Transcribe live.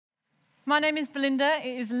My name is Belinda.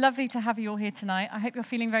 It is lovely to have you all here tonight. I hope you're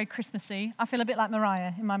feeling very Christmassy. I feel a bit like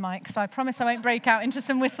Mariah in my mic, so I promise I won't break out into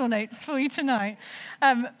some whistle notes for you tonight.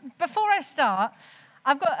 Before I start,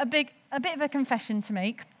 I've got a bit of a confession to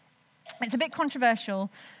make. It's a bit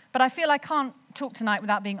controversial, but I feel I can't talk tonight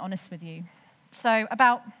without being honest with you. So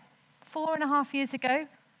about 4.5 years ago,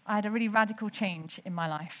 I had a really radical change in my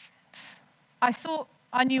life. I thought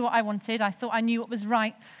I knew what I wanted. I thought I knew what was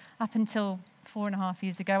right up until 4.5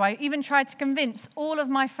 years ago. I even tried to convince all of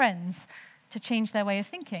my friends to change their way of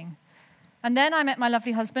thinking. And then I met my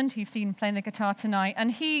lovely husband, who you've seen playing the guitar tonight,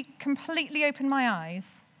 and he completely opened my eyes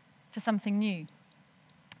to something new.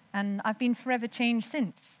 And I've been forever changed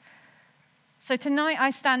since. So tonight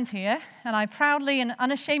I stand here, and I proudly and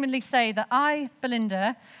unashamedly say that I,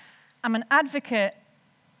 Belinda, am an advocate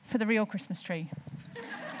for the real Christmas tree.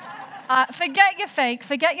 Forget your fake,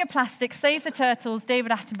 forget your plastic, save the turtles,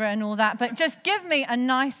 David Attenborough and all that, but just give me a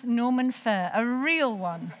nice Norman fir, a real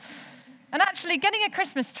one. And actually, getting a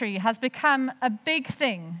Christmas tree has become a big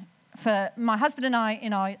thing for my husband and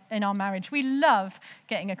I in our marriage. We love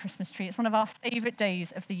getting a Christmas tree. It's one of our favorite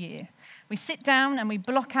days of the year. We sit down and we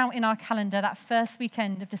block out in our calendar that first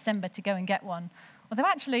weekend of December to go and get one. Although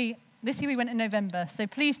actually, this year we went in November, so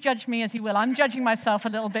please judge me as you will. I'm judging myself a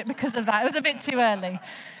little bit because of that. It was a bit too early.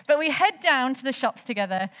 But we head down to the shops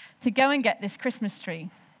together to go and get this Christmas tree.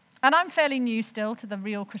 And I'm fairly new still to the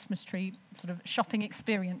real Christmas tree sort of shopping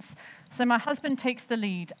experience. So my husband takes the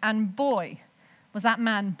lead, and boy, was that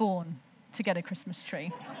man born to get a Christmas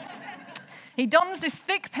tree. He dons this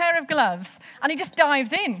thick pair of gloves, and he just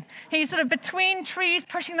dives in. He's sort of between trees,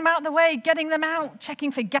 pushing them out of the way, getting them out,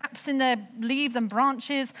 checking for gaps in their leaves and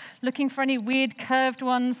branches, looking for any weird curved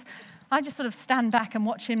ones. I just sort of stand back and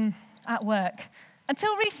watch him at work.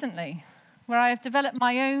 Until recently, where I have developed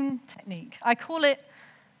my own technique. I call it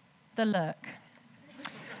the lurk.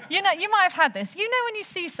 You know, you might have had this. You know when you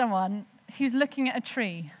see someone who's looking at a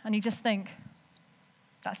tree, and you just think,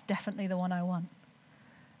 that's definitely the one I want.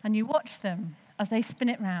 And you watch them as they spin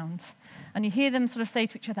it round, and you hear them sort of say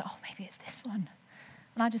to each other, oh, maybe it's this one.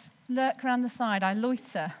 And I just lurk around the side, I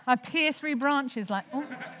loiter, I peer through branches like, oh,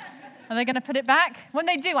 are they going to put it back? When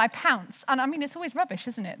they do, I pounce. And I mean, it's always rubbish,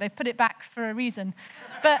 isn't it? They've put it back for a reason.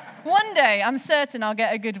 But one day, I'm certain I'll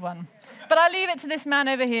get a good one. But I leave it to this man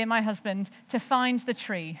over here, my husband, to find the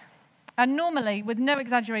tree. And normally, with no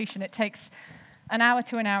exaggeration, it takes an hour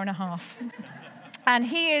to an hour and a half. And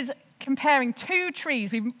he is comparing two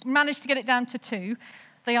trees. We've managed to get it down to two.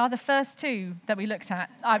 They are the first two that we looked at.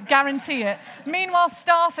 I guarantee it. Meanwhile,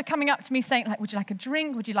 staff are coming up to me saying, like, would you like a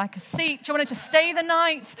drink? Would you like a seat? Do you want to just stay the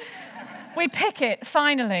night? We pick it,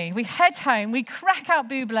 finally. We head home. We crack out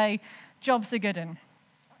Bublé. Job's a good one.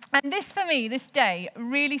 And this, for me, this day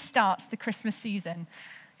really starts the Christmas season.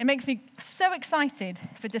 It makes me so excited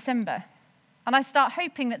for December. And I start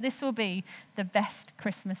hoping that this will be the best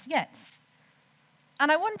Christmas yet.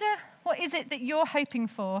 And I wonder, what is it that you're hoping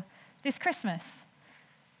for this Christmas?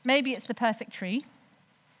 Maybe it's the perfect tree.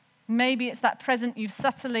 Maybe it's that present you've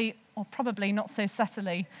subtly, or probably not so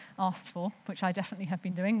subtly, asked for, which I definitely have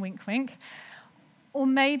been doing, wink, wink. Or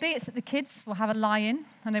maybe it's that the kids will have a lie-in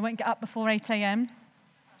and they won't get up before 8 a.m.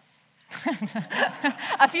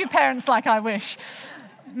 A few parents like I wish.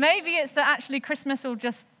 Maybe it's that actually Christmas will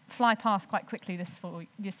just fly past quite quickly this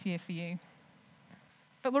year for you.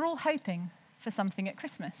 But we're all hoping for something at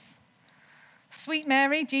Christmas. Sweet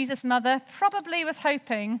Mary, Jesus' mother, probably was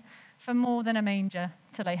hoping for more than a manger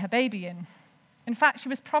to lay her baby in. In fact, she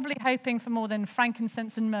was probably hoping for more than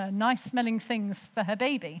frankincense and myrrh, nice-smelling things for her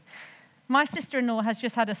baby. My sister-in-law has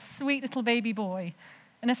just had a sweet little baby boy.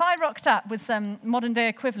 And if I rocked up with some modern-day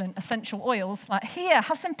equivalent essential oils, like, here,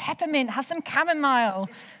 have some peppermint, have some chamomile.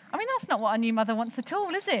 I mean, that's not what a new mother wants at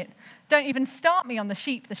all, is it? Don't even start me on the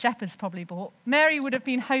sheep the shepherds probably bought. Mary would have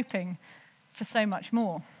been hoping for so much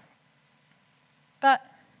more. But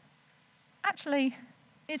actually,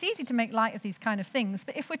 it's easy to make light of these kind of things,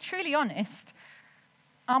 but if we're truly honest,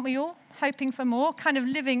 aren't we all hoping for more, kind of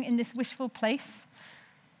living in this wishful place?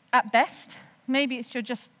 At best, maybe it's you're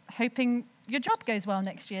just hoping your job goes well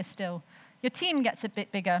next year still. Your team gets a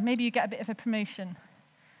bit bigger. Maybe you get a bit of a promotion.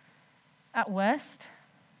 At worst,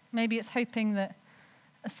 maybe it's hoping that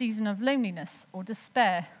a season of loneliness or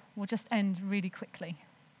despair will just end really quickly.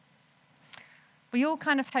 We all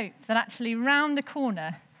kind of hope that actually round the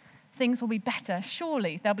corner, things will be better.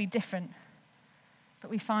 Surely they'll be different.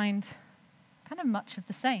 But we find kind of much of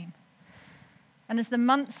the same. And as the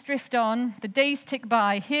months drift on, the days tick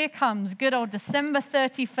by, here comes good old December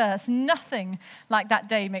 31st. Nothing like that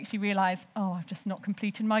day makes you realize, oh, I've just not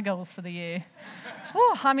completed my goals for the year.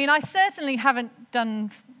 Oh, I mean, I certainly haven't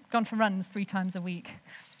gone for runs 3 times a week.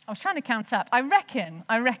 was trying to count up. I reckon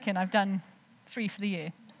I've done 3 for the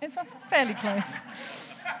year. It's fairly close.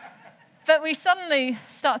 But we suddenly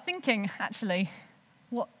start thinking, actually,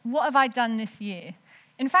 what have I done this year?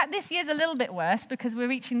 In fact, this year's a little bit worse because we're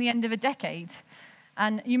reaching the end of a decade.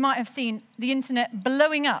 And you might have seen the internet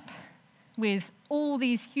blowing up with all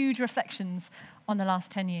these huge reflections on the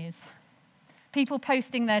last 10 years. People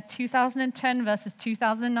posting their 2010 versus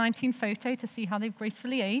 2019 photo to see how they've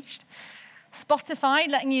gracefully aged. Spotify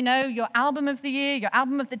letting you know your album of the year, your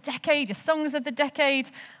album of the decade, your songs of the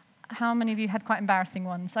decade. How many of you had quite embarrassing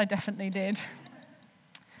ones? I definitely did.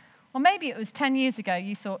 Or maybe it was 10 years ago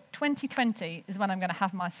you thought, 2020 is when I'm going to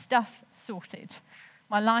have my stuff sorted.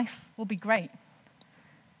 My life will be great.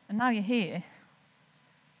 And now you're here.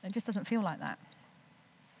 It just doesn't feel like that.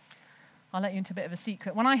 I'll let you into a bit of a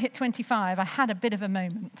secret. When I hit 25, I had a bit of a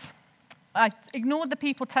moment. I ignored the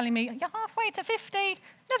people telling me, you're halfway to 50.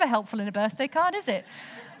 Never helpful in a birthday card, is it?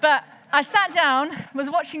 But I sat down, was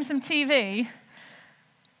watching some TV,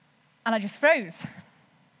 and I just froze.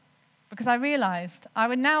 Because I realized I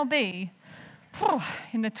would now be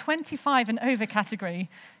in the 25 and over category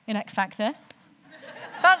in X Factor.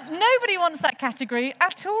 But nobody wants that category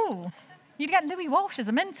at all. You'd get Louis Walsh as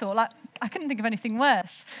a mentor. Like, I couldn't think of anything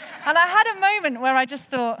worse. And I had a moment where I just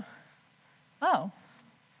thought, oh,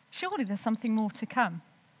 surely there's something more to come.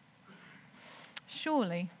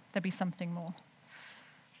 Surely there'll be something more.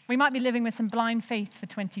 We might be living with some blind faith for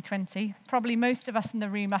 2020. Probably most of us in the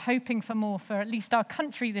room are hoping for more for at least our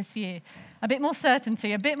country this year. A bit more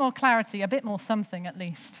certainty, a bit more clarity, a bit more something at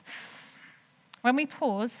least. When we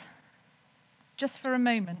pause just for a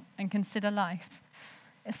moment and consider life,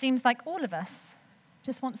 it seems like all of us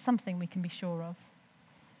just want something we can be sure of.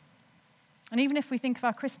 And even if we think of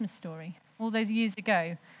our Christmas story, all those years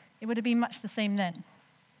ago, it would have been much the same then.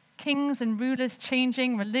 Kings and rulers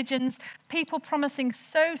changing, religions, people promising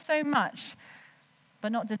so much,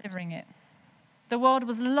 but not delivering it. The world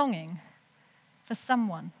was longing for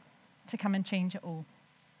someone to come and change it all.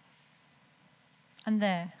 And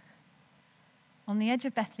there, on the edge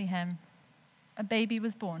of Bethlehem, a baby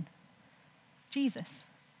was born. Jesus.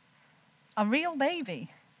 A real baby.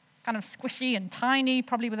 Kind of squishy and tiny,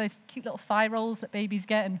 probably with those cute little thigh rolls that babies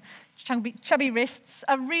get and chubby wrists.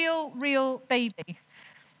 A real baby.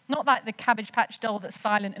 Not like the Cabbage Patch doll that's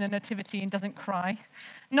silent in a nativity and doesn't cry.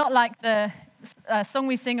 Not like the song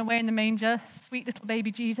we sing, Away in the Manger, sweet little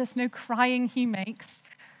baby Jesus, no crying he makes.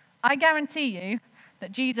 I guarantee you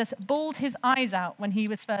that Jesus bawled his eyes out when he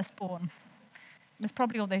was first born. It was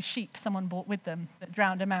probably all those sheep someone brought with them that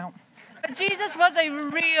drowned him out. But Jesus was a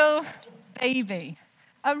real baby.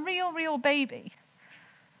 A real baby.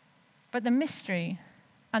 But the mystery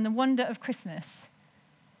and the wonder of Christmas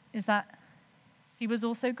is that he was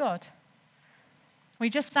also God.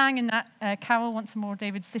 We just sang in that carol, Once More,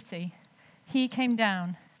 David's City. He came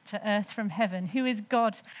down to earth from heaven, who is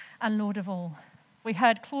God and Lord of all. We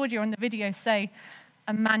heard Claudia on the video say,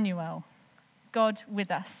 Emmanuel, God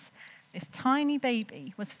with us. This tiny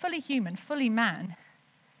baby was fully human, fully man,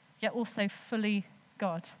 yet also fully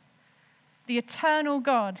God. The eternal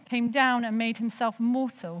God came down and made himself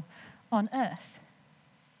mortal on earth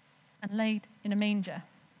and laid in a manger.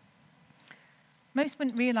 Most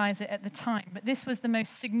wouldn't realize it at the time, but this was the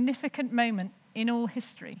most significant moment in all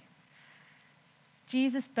history.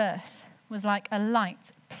 Jesus' birth was like a light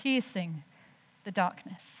piercing the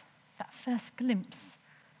darkness, that first glimpse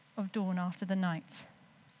of dawn after the night.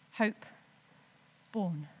 Hope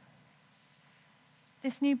born.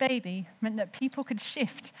 This new baby meant that people could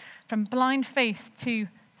shift from blind faith to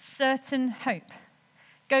certain hope,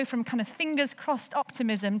 go from kind of fingers crossed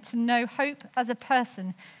optimism to know hope as a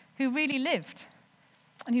person who really lived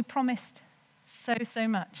and who promised so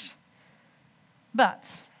much. But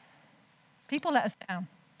people let us down.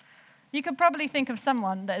 You could probably think of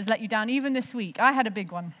someone that has let you down even this week. I had a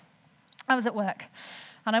big one. I was at work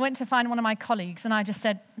and I went to find one of my colleagues and I just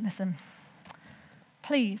said, listen,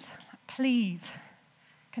 please,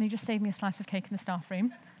 can you just save me a slice of cake in the staff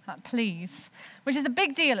room? Please. Which is a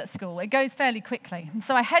big deal at school. It goes fairly quickly. And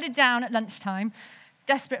so I headed down at lunchtime,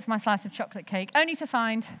 desperate for my slice of chocolate cake, only to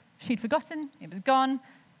find she'd forgotten, it was gone,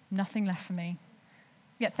 nothing left for me.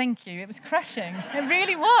 Yeah, thank you. It was crushing. It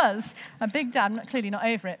really was. A big day. I'm clearly not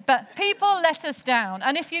over it. But people let us down.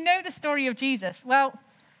 And if you know the story of Jesus, well,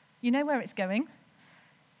 you know where it's going.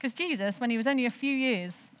 Because Jesus, when he was only a few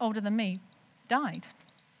years older than me, died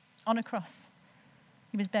on a cross.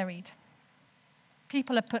 He was buried.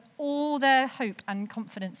 People have put all their hope and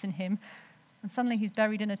confidence in him, and suddenly he's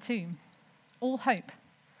buried in a tomb. All hope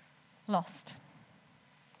lost.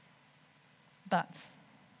 But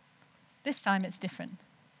this time it's different.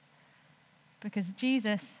 because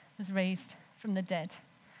Jesus was raised from the dead.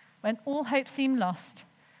 When all hope seemed lost,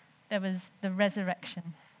 there was the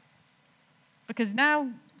resurrection. Because now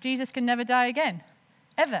Jesus can never die again,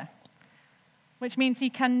 ever, which means he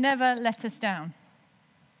can never let us down.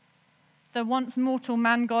 The once mortal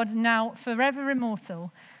man God, now forever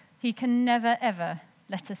immortal, he can never, ever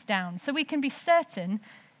let us down. So we can be certain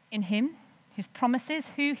in him, his promises,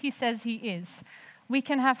 who he says he is. We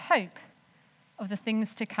can have hope of the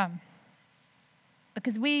things to come.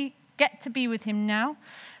 Because we get to be with him now,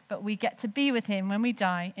 but we get to be with him when we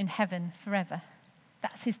die in heaven forever.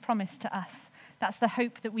 That's his promise to us. That's the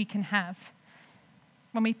hope that we can have.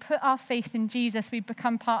 When we put our faith in Jesus, we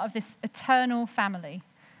become part of this eternal family.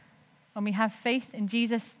 When we have faith in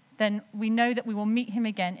Jesus, then we know that we will meet him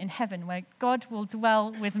again in heaven, where God will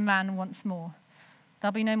dwell with man once more.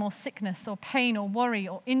 There'll be no more sickness or pain or worry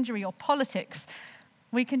or injury or politics.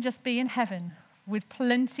 We can just be in heaven with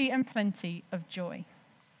plenty and plenty of joy.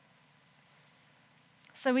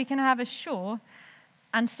 So we can have a sure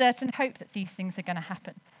and certain hope that these things are going to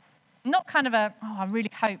happen. Not kind of I really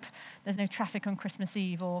hope there's no traffic on Christmas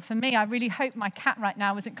Eve, or for me, I really hope my cat right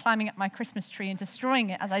now isn't climbing up my Christmas tree and destroying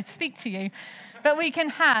it as I speak to you. But we can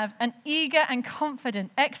have an eager and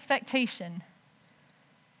confident expectation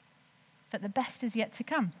that the best is yet to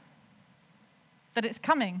come, that it's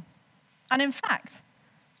coming. And in fact,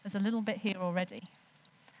 there's a little bit here already.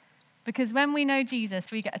 Because when we know Jesus,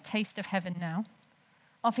 we get a taste of heaven now,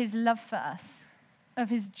 of his love for us, of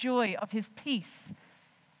his joy, of his peace.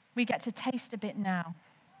 We get to taste a bit now.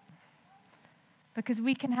 Because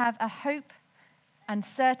we can have a hope and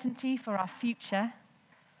certainty for our future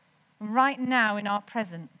right now in our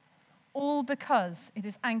present, all because it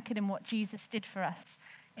is anchored in what Jesus did for us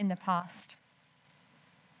in the past.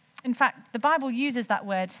 In fact, the Bible uses that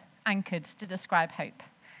word anchored to describe hope.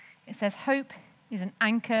 It says hope is an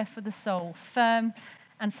anchor for the soul, firm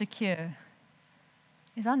and secure.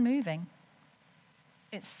 It's unmoving.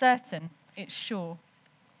 It's certain. It's sure.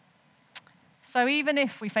 So even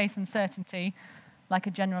if we face uncertainty, like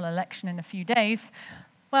a general election in a few days,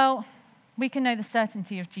 well, we can know the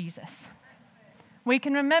certainty of Jesus. We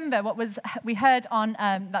can remember what we heard on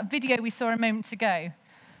that video we saw a moment ago,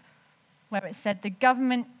 where it said the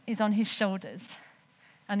government is on his shoulders,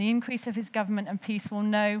 and the increase of his government and peace will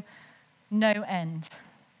know no end.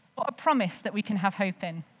 What a promise that we can have hope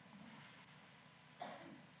in.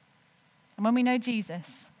 And when we know Jesus,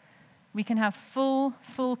 we can have full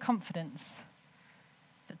confidence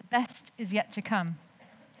that the best is yet to come.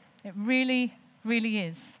 It really, really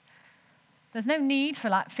is. There's no need for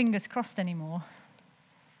fingers crossed anymore.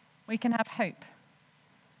 We can have hope,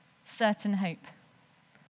 certain hope.